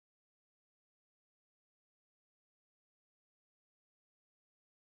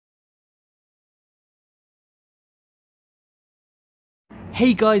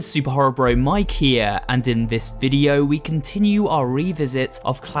Hey guys, SuperHorrorBro Mike here, and in this video we continue our revisit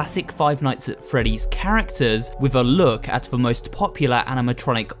of classic Five Nights at Freddy's characters with a look at the most popular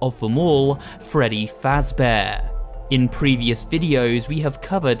animatronic of them all, Freddy Fazbear. In previous videos we have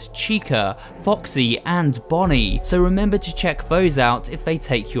covered Chica, Foxy and Bonnie, so remember to check those out if they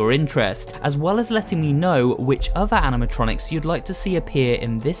take your interest, as well as letting me know which other animatronics you'd like to see appear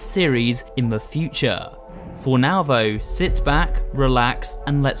in this series in the future. For now though, sit back, relax,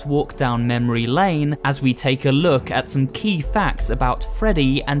 and let's walk down memory lane as we take a look at some key facts about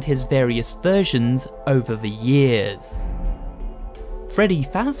Freddy and his various versions over the years. Freddy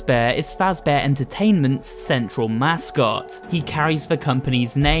Fazbear is Fazbear Entertainment's central mascot. He carries the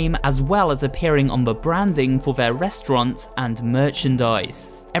company's name as well as appearing on the branding for their restaurants and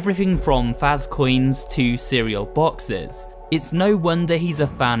merchandise. Everything from Faz coins to cereal boxes. It's no wonder he's a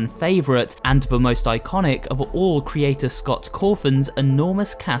fan favourite and the most iconic of all creator Scott Cawthon's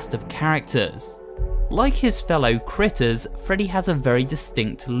enormous cast of characters. Like his fellow critters, Freddy has a very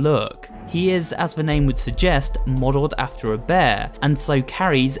distinct look. He is, as the name would suggest, modelled after a bear, and so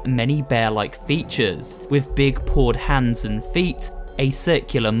carries many bear-like features, with big pawed hands and feet, a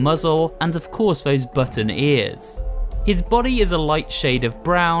circular muzzle, and of course those button ears. His body is a light shade of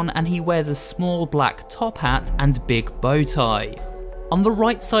brown and he wears a small black top hat and big bow tie. On the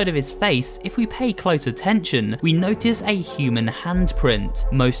right side of his face, if we pay close attention, we notice a human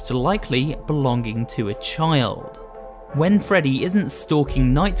handprint, most likely belonging to a child. When Freddy isn't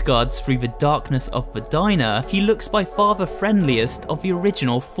stalking night guards through the darkness of the diner, he looks by far the friendliest of the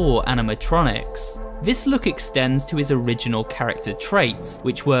original 4 animatronics. This look extends to his original character traits,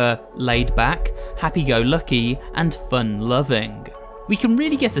 which were laid back, happy-go-lucky, and fun-loving. We can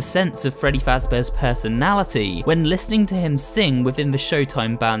really get a sense of Freddy Fazbear's personality when listening to him sing within the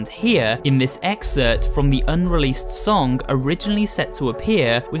Showtime band here in this excerpt from the unreleased song originally set to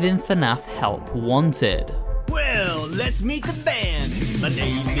appear within FNAF Help Wanted. Well, let's meet the band. My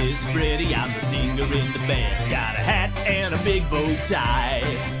name is Freddy, I'm the singer in the band. Got a hat and a big bow tie.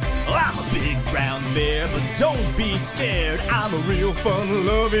 I'm a big brown bear, but don't be scared, I'm a real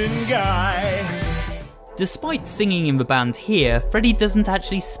fun-loving guy. Despite singing in the band here, Freddy doesn't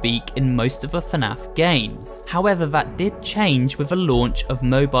actually speak in most of the FNAF games. However, that did change with the launch of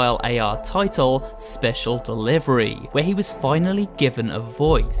mobile AR title Special Delivery, where he was finally given a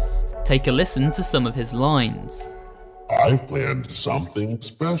voice. Take a listen to some of his lines. I've planned something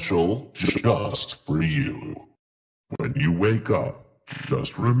special just for you. When you wake up,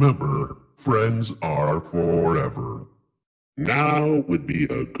 just remember, friends are forever. Now would be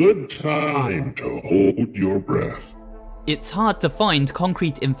a good time to hold your breath. It's hard to find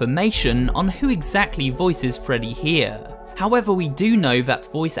concrete information on who exactly voices Freddy here. However, we do know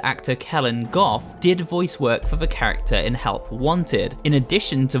that voice actor Kellen Goff did voice work for the character in Help Wanted, in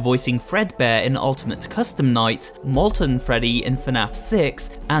addition to voicing Fredbear in Ultimate Custom Night, Molten Freddy in FNAF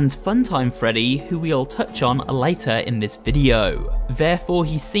 6, and Funtime Freddy, who we'll touch on later in this video. Therefore,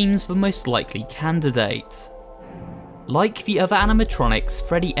 he seems the most likely candidate. Like the other animatronics,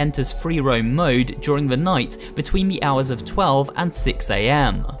 Freddy enters free roam mode during the night between the hours of 12 and 6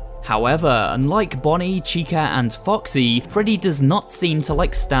 AM. However, unlike Bonnie, Chica and Foxy, Freddy does not seem to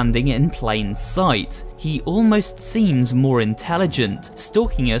like standing in plain sight. He almost seems more intelligent,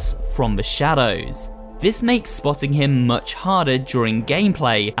 stalking us from the shadows. This makes spotting him much harder during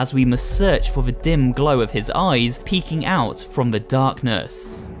gameplay, as we must search for the dim glow of his eyes peeking out from the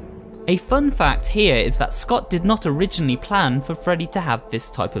darkness. A fun fact here is that Scott did not originally plan for Freddy to have this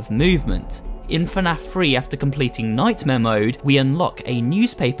type of movement. In FNAF 3, after completing Nightmare Mode, we unlock a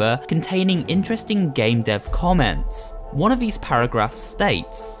newspaper containing interesting game dev comments. One of these paragraphs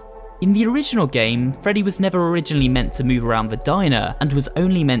states, "In the original game, Freddy was never originally meant to move around the diner and was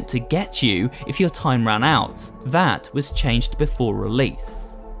only meant to get you if your time ran out. That was changed before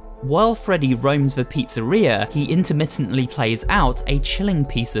release." While Freddy roams the pizzeria, he intermittently plays out a chilling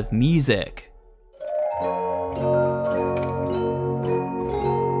piece of music.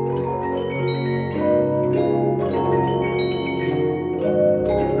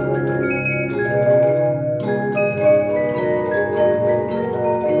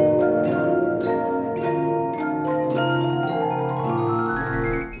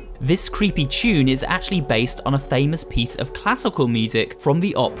 This creepy tune is actually based on a famous piece of classical music from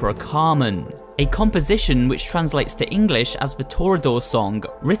the opera Carmen, a composition which translates to English as the Toreador song,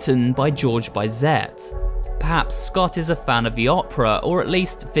 written by George Bizet. Perhaps Scott is a fan of the opera, or at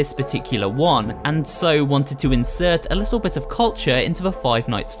least this particular one, and so wanted to insert a little bit of culture into the Five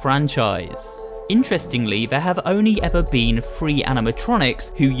Nights franchise. Interestingly, there have only ever been 3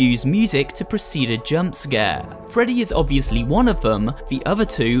 animatronics who use music to precede a jump scare. Freddy is obviously one of them, the other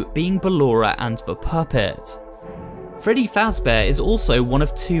 2 being Ballora and the puppet. Freddy Fazbear is also one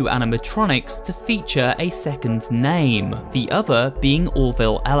of 2 animatronics to feature a second name, the other being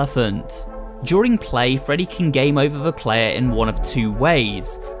Orville Elephant. During play, Freddy can game over the player in one of 2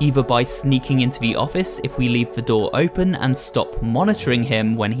 ways, either by sneaking into the office if we leave the door open and stop monitoring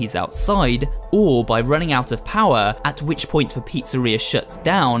him when he's outside, or by running out of power, at which point the pizzeria shuts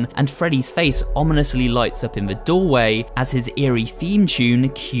down and Freddy's face ominously lights up in the doorway as his eerie theme tune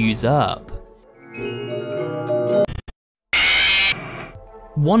cues up.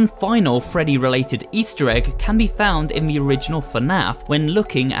 One final Freddy-related Easter egg can be found in the original FNAF when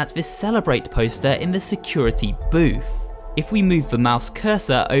looking at this Celebrate poster in the security booth. If we move the mouse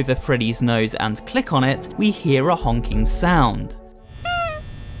cursor over Freddy's nose and click on it, we hear a honking sound.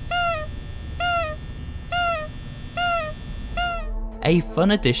 A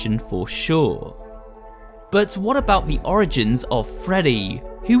fun addition for sure. But what about the origins of Freddy?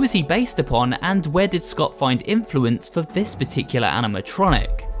 Who was he based upon, and where did Scott find influence for this particular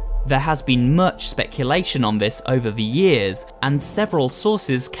animatronic? There has been much speculation on this over the years, and several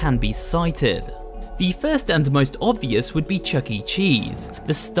sources can be cited. The first and most obvious would be Chuck E. Cheese,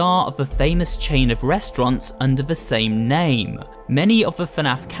 the star of the famous chain of restaurants under the same name. Many of the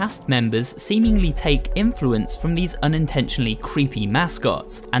FNAF cast members seemingly take influence from these unintentionally creepy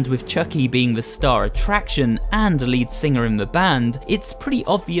mascots, and with Chucky being the star attraction and a lead singer in the band, it's pretty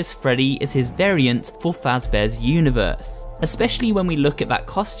obvious Freddy is his variant for Fazbear's universe, especially when we look at that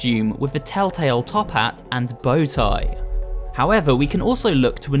costume with the telltale top hat and bow tie. However, we can also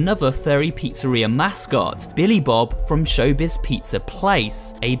look to another furry pizzeria mascot, Billy Bob from Showbiz Pizza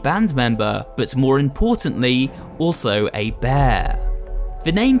Place, a band member, but more importantly, also a bear.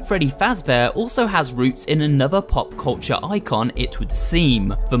 The name Freddy Fazbear also has roots in another pop culture icon, it would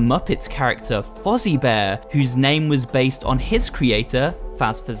seem, the Muppets character Fozzie Bear, whose name was based on his creator,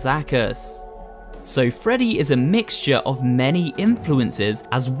 Faz Fazakas. So Freddy is a mixture of many influences,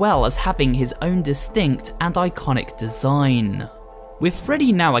 as well as having his own distinct and iconic design. With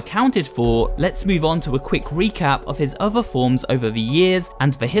Freddy now accounted for, let's move on to a quick recap of his other forms over the years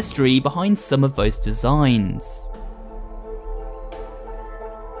and the history behind some of those designs.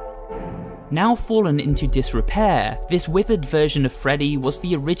 Now fallen into disrepair, this withered version of Freddy was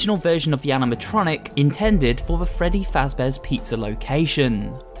the original version of the animatronic intended for the Freddy Fazbear's Pizza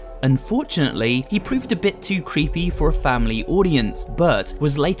location. Unfortunately, he proved a bit too creepy for a family audience, but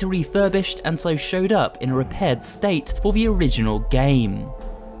was later refurbished and so showed up in a repaired state for the original game.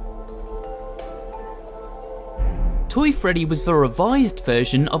 Toy Freddy was the revised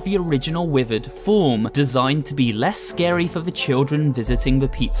version of the original withered form, designed to be less scary for the children visiting the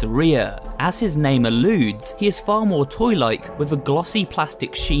pizzeria. As his name alludes, he is far more toy-like, with a glossy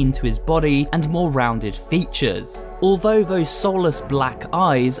plastic sheen to his body and more rounded features, although those soulless black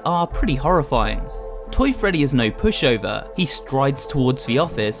eyes are pretty horrifying. Toy Freddy is no pushover. He strides towards the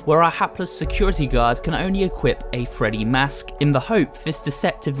office, where our hapless security guard can only equip a Freddy mask in the hope this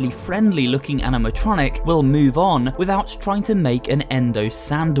deceptively friendly looking animatronic will move on without trying to make an endo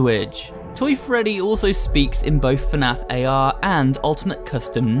sandwich. Toy Freddy also speaks in both FNAF AR and Ultimate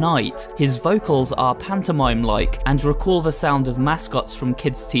Custom Night. His vocals are pantomime-like and recall the sound of mascots from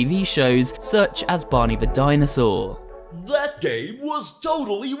kids' TV shows such as Barney the Dinosaur. That game was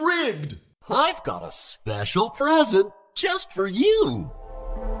totally rigged! I've got a special present just for you!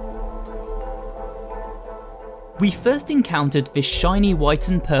 We first encountered this shiny white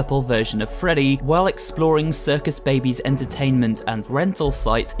and purple version of Freddy while exploring Circus Baby's entertainment and rental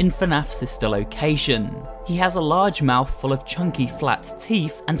site in FNAF's sister location. He has a large mouth full of chunky flat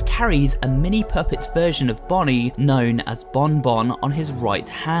teeth and carries a mini puppet version of Bonnie known as Bon Bon on his right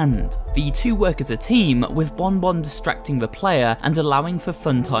hand. The two work as a team, with Bon Bon distracting the player and allowing for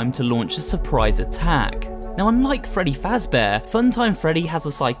Funtime to launch a surprise attack. Now, unlike Freddy Fazbear, Funtime Freddy has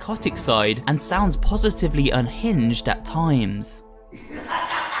a psychotic side and sounds positively unhinged at times. Well,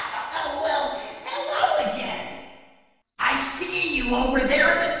 hello again. I see you over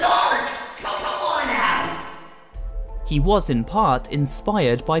there in the dark. Come on out. He was in part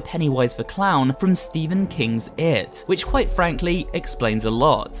inspired by Pennywise the Clown from Stephen King's It, which quite frankly explains a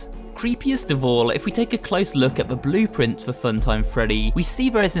lot. Creepiest of all, if we take a close look at the blueprint for Funtime Freddy, we see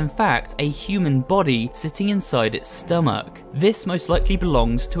there is in fact a human body sitting inside its stomach. This most likely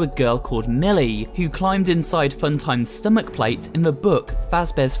belongs to a girl called Millie, who climbed inside Funtime's stomach plate in the book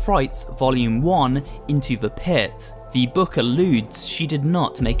Fazbear's Frights Volume 1, Into the Pit. The book alludes she did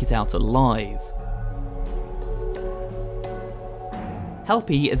not make it out alive.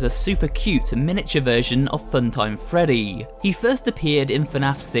 Helpy is a super cute miniature version of Funtime Freddy. He first appeared in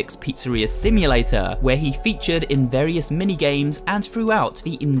FNAF 6 Pizzeria Simulator, where he featured in various minigames and throughout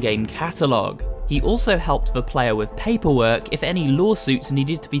the in-game catalogue. He also helped the player with paperwork if any lawsuits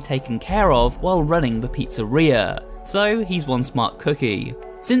needed to be taken care of while running the pizzeria, so he's one smart cookie.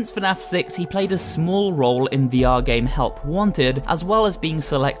 Since FNAF 6, he played a small role in VR game Help Wanted, as well as being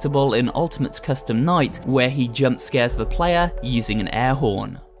selectable in Ultimate Custom Night, where he jump scares the player using an air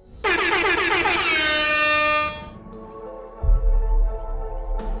horn.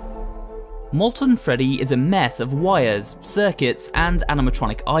 Molten Freddy is a mess of wires, circuits, and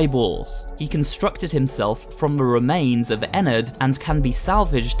animatronic eyeballs. He constructed himself from the remains of Ennard and can be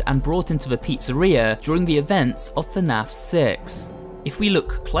salvaged and brought into the pizzeria during the events of FNAF 6. If we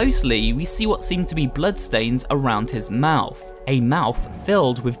look closely, we see what seem to be bloodstains around his mouth, a mouth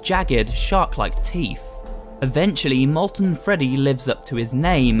filled with jagged, shark-like teeth. Eventually, Molten Freddy lives up to his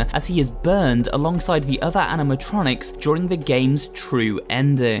name, as he is burned alongside the other animatronics during the game's true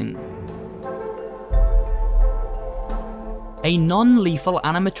ending. A non-lethal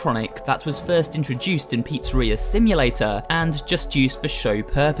animatronic that was first introduced in Pizzeria Simulator and just used for show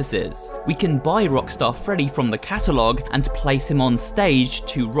purposes. We can buy Rockstar Freddy from the catalogue and place him on stage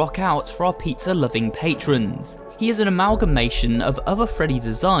to rock out for our pizza-loving patrons. He is an amalgamation of other Freddy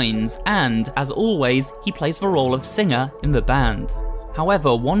designs and, as always, he plays the role of singer in the band.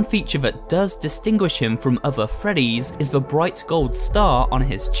 However, one feature that does distinguish him from other Freddys is the bright gold star on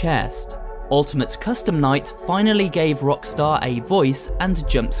his chest. Ultimate Custom Night finally gave Rockstar a voice and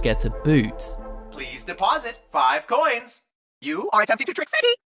jump scare to boot. Please deposit 5 coins. You are attempting to trick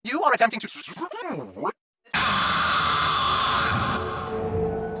Freddy. You are attempting to...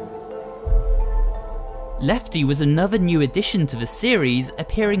 Lefty was another new addition to the series,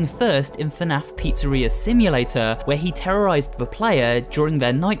 appearing first in FNAF Pizzeria Simulator, where he terrorized the player during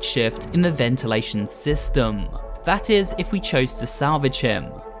their night shift in the ventilation system. That is, if we chose to salvage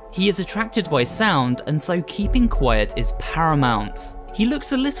him. He is attracted by sound, and so keeping quiet is paramount. He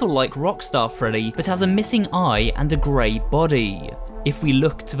looks a little like Rockstar Freddy, but has a missing eye and a grey body. If we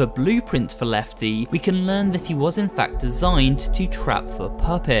look to the blueprint for Lefty, we can learn that he was in fact designed to trap the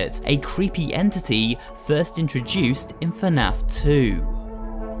puppet, a creepy entity first introduced in FNAF 2.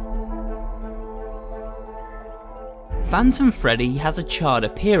 Phantom Freddy has a charred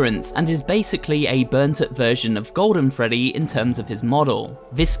appearance and is basically a burnt-up version of Golden Freddy in terms of his model.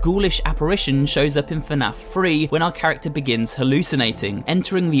 This ghoulish apparition shows up in FNAF 3 when our character begins hallucinating,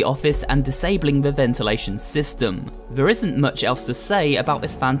 entering the office and disabling the ventilation system. There isn't much else to say about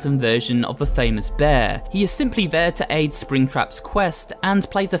this phantom version of the famous bear. He is simply there to aid Springtrap's quest and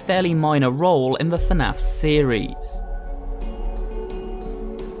plays a fairly minor role in the FNAF series.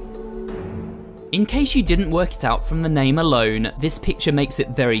 In case you didn't work it out from the name alone, this picture makes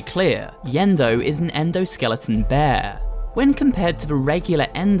it very clear. Yendo is an endoskeleton bear. When compared to the regular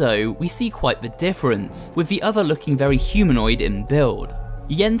Endo, we see quite the difference, with the other looking very humanoid in build.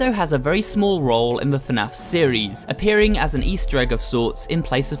 Yendo has a very small role in the FNAF series, appearing as an Easter egg of sorts in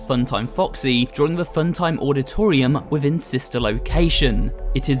place of Funtime Foxy during the Funtime Auditorium within Sister Location.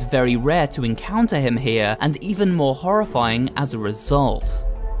 It is very rare to encounter him here, and even more horrifying as a result.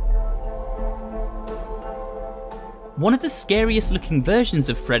 One of the scariest looking versions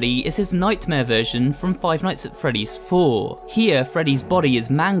of Freddy is his nightmare version from Five Nights at Freddy's 4. Here, Freddy's body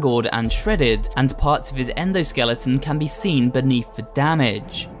is mangled and shredded, and parts of his endoskeleton can be seen beneath the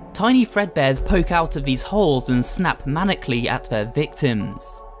damage. Tiny Fredbears poke out of these holes and snap manically at their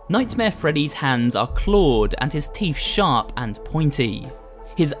victims. Nightmare Freddy's hands are clawed and his teeth sharp and pointy.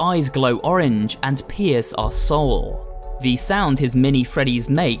 His eyes glow orange and pierce our soul. The sound his mini Freddys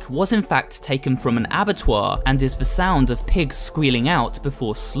make was in fact taken from an abattoir and is the sound of pigs squealing out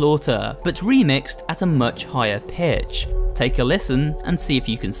before slaughter, but remixed at a much higher pitch. Take a listen and see if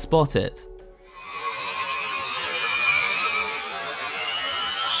you can spot it.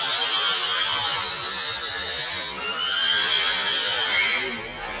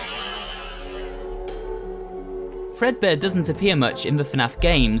 Fredbear doesn't appear much in the FNAF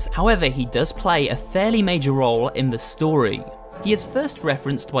games, however he does play a fairly major role in the story. He is first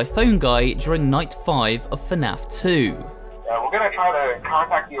referenced by Phone Guy during Night 5 of FNAF 2. We're going to try to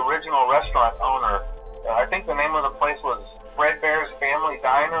contact the original restaurant owner. I think the name of the place was Fredbear's Family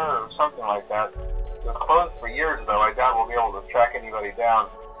Diner or something like that. It was closed for years though, I doubt we'll be able to track anybody down.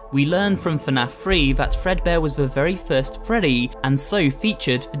 We learn from FNAF 3 that Fredbear was the very first Freddy and so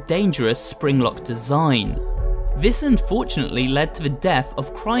featured the dangerous spring-lock design. This unfortunately led to the death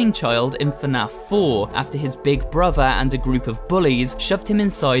of Crying Child in FNAF 4 after his big brother and a group of bullies shoved him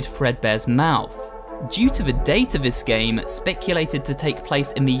inside Fredbear's mouth. Due to the date of this game, speculated to take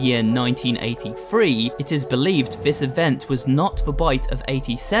place in the year 1983, it is believed this event was not the bite of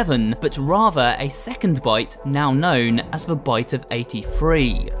 87, but rather a second bite now known as the bite of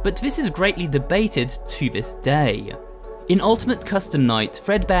 83. But this is greatly debated to this day. In Ultimate Custom Night,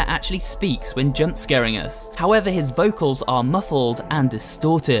 Fredbear actually speaks when jump scaring us, however his vocals are muffled and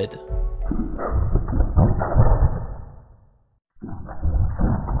distorted.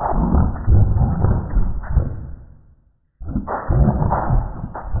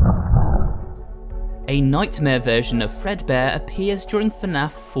 A nightmare version of Fredbear appears during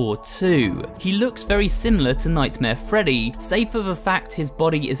FNAF 4-2. He looks very similar to Nightmare Freddy, save for the fact his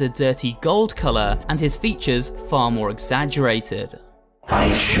body is a dirty gold colour and his features far more exaggerated. I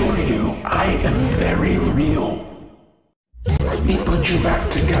assure you, I am very real. Let me put you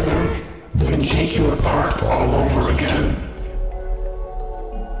back together, then take you apart all over again.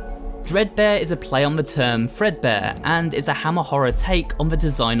 Dreadbear is a play on the term Fredbear and is a Hammer horror take on the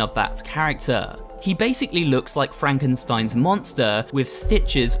design of that character. He basically looks like Frankenstein's monster, with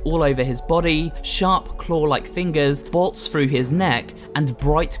stitches all over his body, sharp claw-like fingers, bolts through his neck, and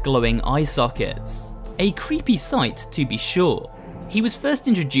bright glowing eye sockets. A creepy sight, to be sure. He was first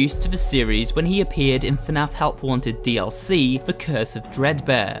introduced to the series when he appeared in FNAF Help Wanted DLC, The Curse of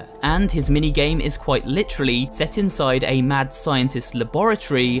Dreadbear, and his minigame is quite literally set inside a mad scientist's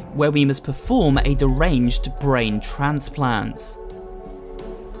laboratory where we must perform a deranged brain transplant.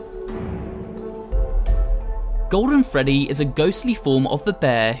 Golden Freddy is a ghostly form of the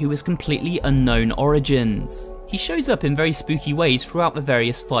bear who has completely unknown origins. He shows up in very spooky ways throughout the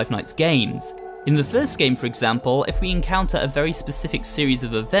various Five Nights games. In the first game, for example, if we encounter a very specific series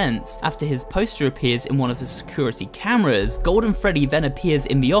of events, after his poster appears in one of the security cameras, Golden Freddy then appears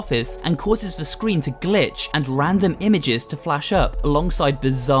in the office and causes the screen to glitch and random images to flash up alongside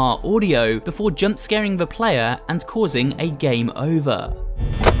bizarre audio before jump scaring the player and causing a game over.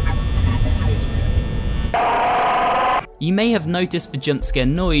 You may have noticed the jump scare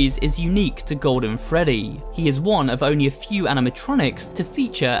noise is unique to Golden Freddy. He is one of only a few animatronics to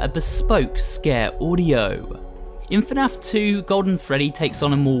feature a bespoke scare audio. In FNAF 2, Golden Freddy takes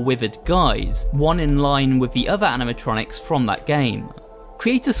on a more withered guise, one in line with the other animatronics from that game.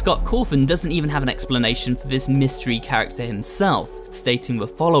 Creator Scott Cawthon doesn't even have an explanation for this mystery character himself, stating the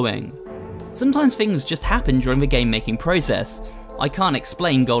following: "Sometimes things just happen during the game making process. I can't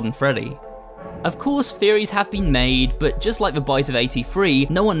explain Golden Freddy." Of course, theories have been made, but just like the bite of 83,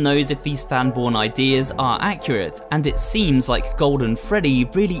 no one knows if these fan-born ideas are accurate, and it seems like Golden Freddy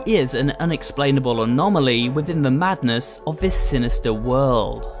really is an unexplainable anomaly within the madness of this sinister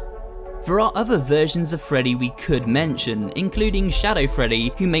world. There are other versions of Freddy we could mention, including Shadow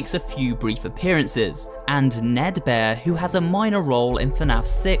Freddy, who makes a few brief appearances, and Nedbear, who has a minor role in FNAF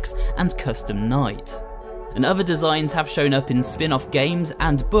 6 and Custom Night. And other designs have shown up in spin-off games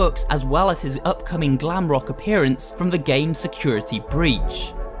and books, as well as his upcoming glam rock appearance from the game Security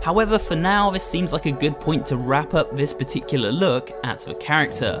Breach. However, for now, this seems like a good point to wrap up this particular look at the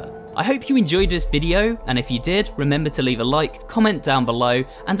character. I hope you enjoyed this video, and if you did, remember to leave a like, comment down below,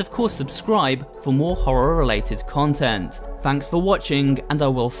 and of course subscribe for more horror-related content. Thanks for watching, and I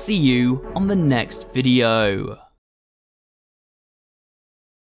will see you on the next video.